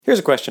Here's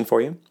a question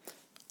for you.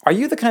 Are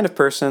you the kind of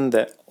person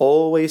that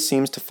always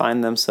seems to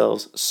find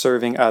themselves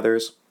serving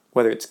others,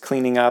 whether it's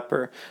cleaning up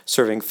or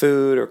serving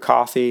food or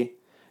coffee?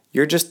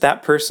 You're just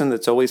that person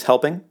that's always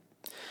helping?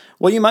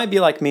 Well, you might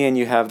be like me and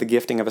you have the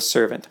gifting of a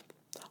servant.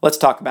 Let's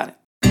talk about it.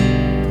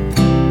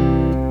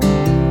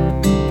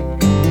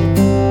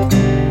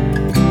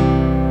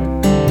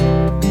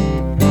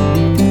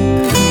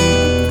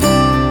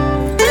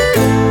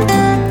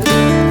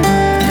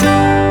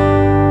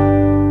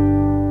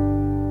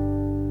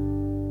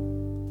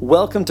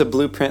 Welcome to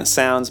Blueprint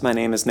Sounds. My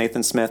name is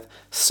Nathan Smith.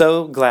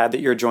 So glad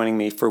that you're joining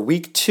me for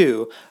week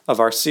 2 of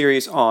our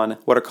series on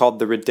what are called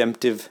the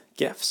redemptive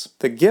gifts.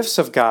 The gifts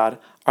of God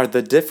are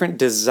the different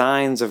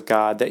designs of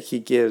God that He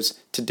gives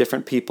to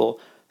different people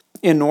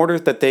in order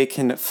that they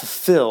can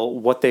fulfill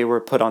what they were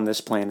put on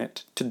this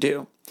planet to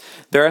do.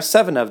 There are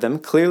 7 of them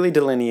clearly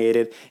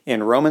delineated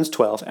in Romans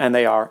 12, and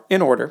they are,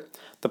 in order,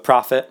 the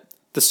prophet,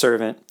 the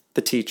servant,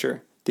 the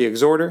teacher, the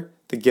exhorter,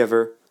 the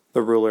giver,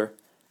 the ruler,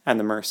 and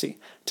the mercy.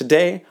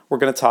 Today, we're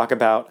going to talk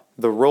about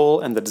the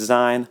role and the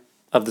design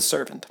of the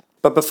servant.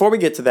 But before we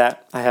get to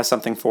that, I have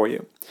something for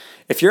you.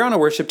 If you're on a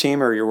worship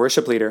team or you're a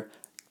worship leader,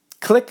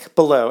 click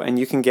below and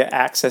you can get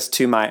access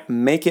to my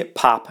Make It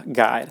Pop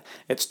guide.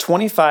 It's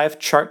 25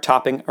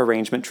 chart-topping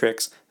arrangement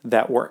tricks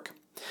that work.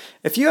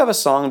 If you have a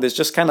song that's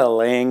just kind of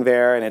laying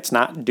there and it's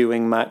not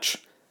doing much,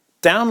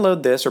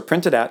 download this or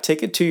print it out,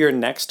 take it to your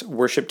next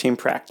worship team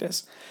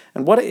practice.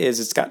 And what it is,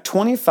 it's got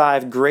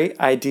 25 great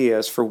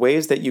ideas for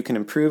ways that you can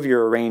improve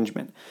your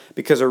arrangement.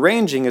 Because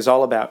arranging is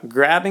all about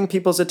grabbing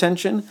people's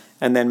attention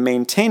and then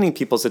maintaining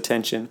people's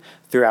attention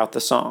throughout the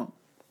song.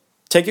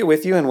 Take it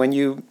with you, and when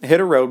you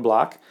hit a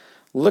roadblock,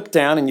 look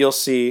down and you'll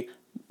see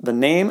the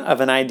name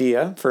of an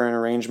idea for an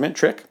arrangement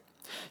trick.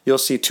 You'll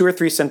see 2 or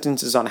 3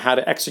 sentences on how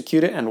to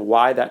execute it and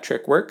why that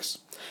trick works,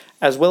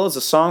 as well as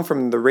a song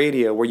from the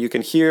radio where you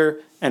can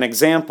hear an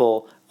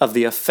example of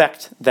the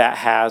effect that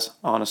has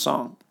on a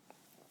song.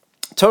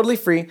 Totally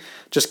free.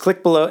 Just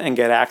click below and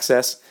get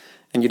access,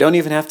 and you don't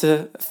even have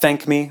to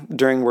thank me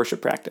during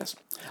worship practice.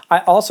 I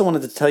also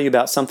wanted to tell you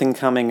about something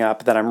coming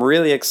up that I'm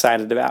really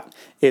excited about.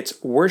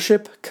 It's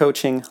Worship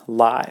Coaching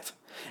Live.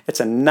 It's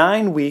a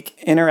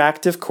 9-week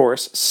interactive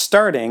course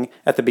starting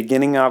at the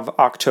beginning of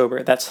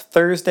October. That's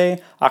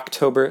Thursday,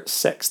 October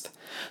 6th.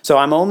 So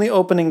I'm only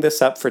opening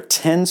this up for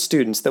 10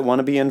 students that want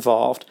to be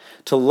involved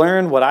to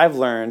learn what I've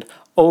learned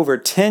over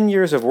 10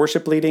 years of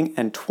worship leading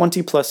and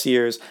 20 plus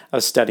years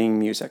of studying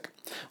music.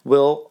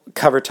 We'll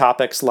cover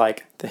topics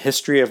like the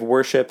history of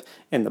worship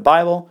in the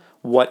Bible,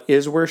 what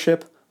is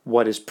worship,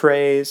 what is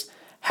praise,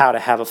 how to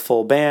have a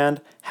full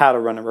band, how to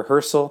run a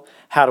rehearsal,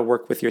 how to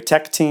work with your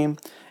tech team,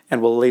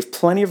 and we'll leave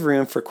plenty of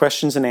room for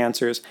questions and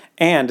answers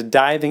and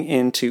diving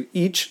into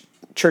each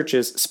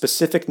church's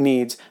specific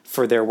needs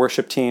for their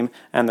worship team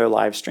and their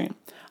live stream.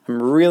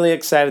 I'm really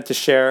excited to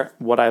share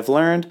what I've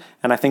learned,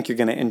 and I think you're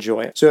going to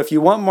enjoy it. So if you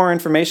want more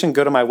information,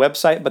 go to my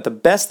website, but the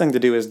best thing to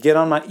do is get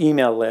on my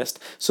email list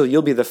so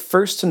you'll be the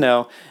first to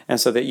know and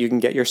so that you can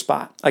get your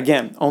spot.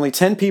 Again, only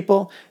 10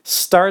 people,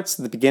 starts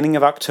at the beginning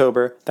of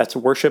October. That's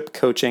Worship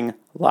Coaching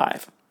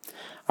Live.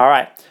 All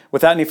right,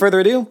 without any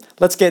further ado,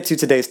 let's get to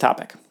today's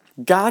topic.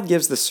 God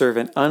gives the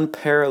servant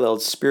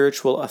unparalleled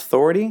spiritual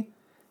authority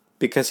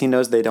because He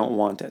knows they don't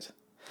want it.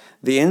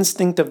 The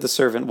instinct of the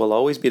servant will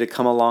always be to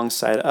come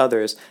alongside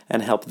others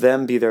and help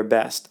them be their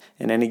best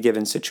in any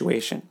given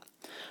situation.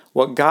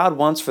 What God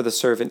wants for the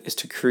servant is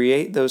to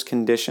create those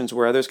conditions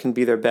where others can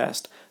be their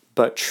best,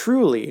 but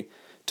truly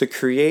to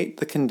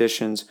create the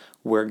conditions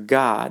where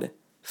God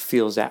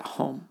feels at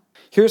home.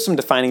 Here are some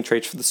defining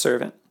traits for the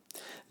servant.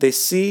 They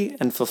see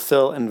and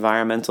fulfill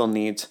environmental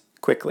needs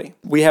quickly.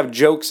 We have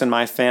jokes in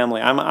my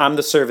family. I'm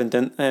the servant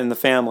in the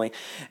family,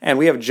 and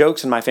we have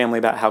jokes in my family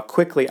about how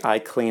quickly I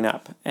clean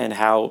up and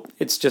how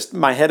it's just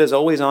my head is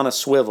always on a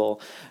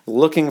swivel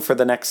looking for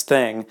the next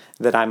thing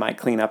that I might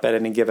clean up at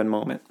any given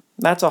moment.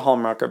 That's a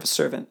hallmark of a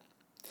servant.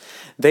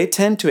 They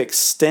tend to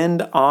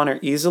extend honor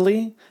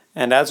easily,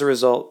 and as a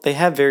result, they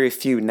have very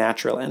few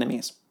natural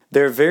enemies.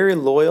 They're very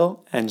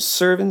loyal, and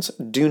servants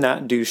do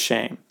not do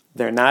shame.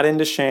 They're not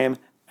into shame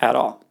at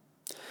all.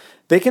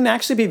 They can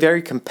actually be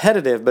very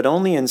competitive, but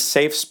only in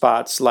safe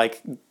spots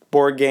like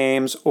board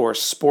games or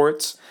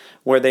sports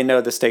where they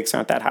know the stakes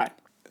aren't that high.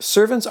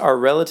 Servants are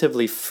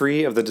relatively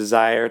free of the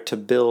desire to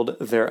build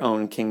their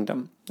own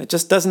kingdom. It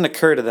just doesn't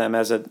occur to them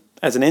as an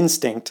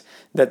instinct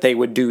that they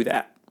would do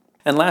that.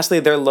 And lastly,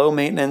 they're low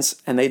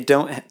maintenance and they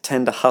don't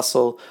tend to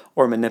hustle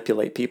or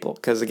manipulate people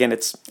because, again,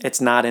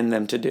 it's not in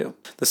them to do.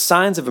 The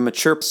signs of a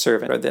mature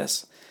servant are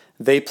this.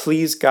 They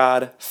please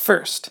God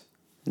first,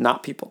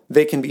 not people.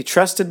 They can be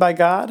trusted by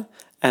God,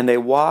 and they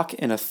walk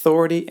in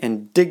authority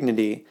and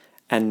dignity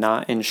and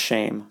not in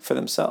shame for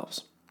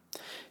themselves.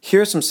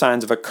 Here are some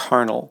signs of a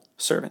carnal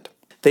servant.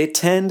 They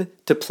tend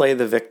to play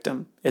the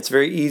victim. It's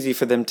very easy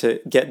for them to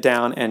get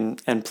down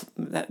and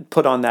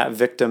put on that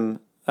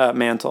victim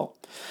mantle.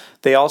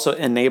 They also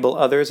enable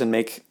others and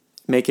make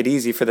it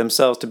easy for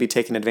themselves to be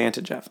taken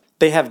advantage of.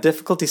 They have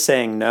difficulty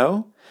saying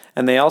no,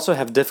 And they also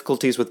have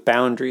difficulties with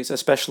boundaries,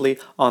 especially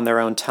on their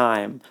own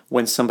time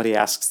when somebody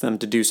asks them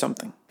to do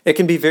something. It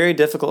can be very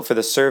difficult for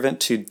the servant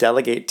to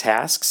delegate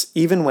tasks,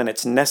 even when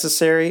it's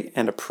necessary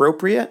and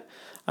appropriate.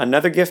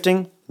 Another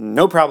gifting,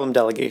 no problem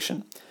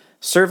delegation.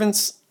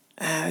 Servants,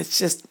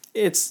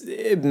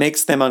 it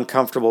makes them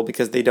uncomfortable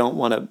because they don't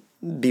want to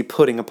be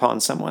putting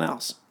upon someone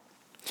else.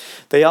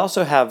 They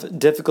also have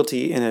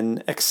difficulty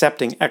in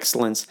accepting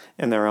excellence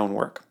in their own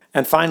work.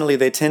 And finally,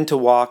 they tend to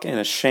walk in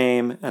a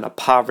shame and a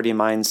poverty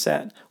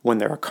mindset when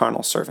they're a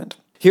carnal servant.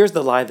 Here's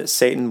the lie that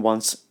Satan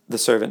wants the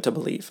servant to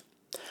believe.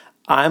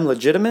 I'm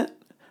legitimate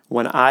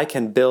when I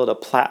can build a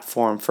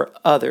platform for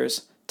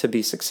others to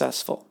be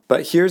successful.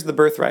 But here's the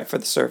birthright for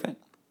the servant.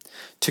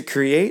 To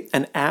create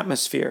an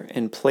atmosphere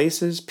in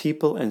places,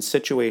 people, and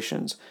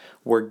situations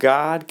where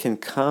God can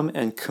come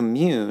and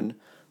commune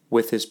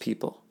with his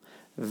people.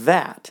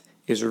 That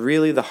is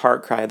really the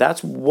heart cry.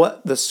 That's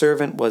what the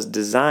servant was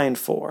designed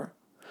for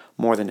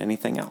more than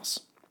anything else.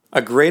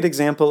 A great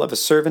example of a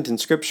servant in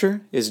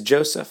Scripture is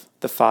Joseph,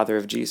 the father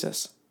of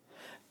Jesus.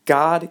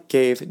 God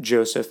gave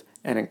Joseph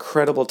an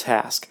incredible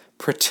task,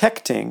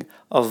 protecting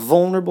a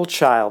vulnerable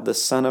child, the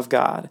Son of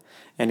God,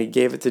 and he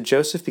gave it to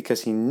Joseph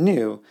because he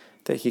knew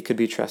that he could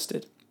be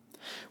trusted.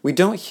 We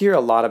don't hear a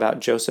lot about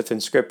Joseph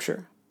in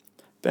Scripture,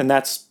 and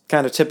that's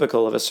kind of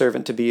typical of a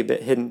servant to be a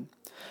bit hidden.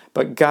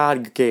 But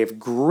God gave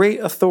great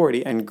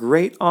authority and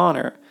great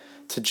honor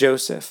to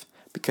Joseph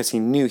because he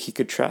knew he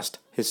could trust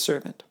his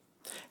servant.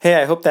 Hey,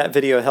 I hope that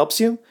video helps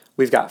you.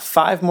 We've got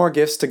 5 more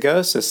gifts to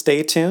go, so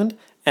stay tuned.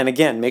 And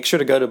again, make sure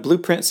to go to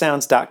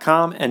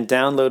blueprintsounds.com and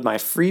download my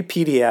free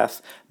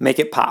PDF, Make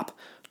It Pop,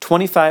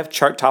 25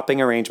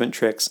 chart-topping arrangement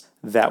tricks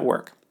that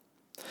work.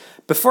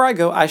 Before I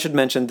go, I should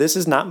mention this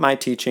is not my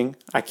teaching.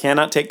 I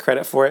cannot take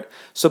credit for it.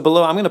 So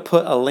below, I'm going to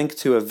put a link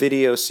to a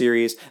video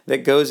series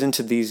that goes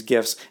into these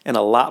gifts in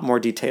a lot more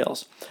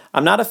details.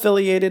 I'm not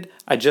affiliated.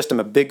 I just am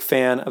a big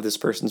fan of this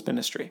person's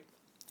ministry.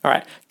 All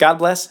right. God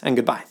bless and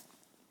goodbye.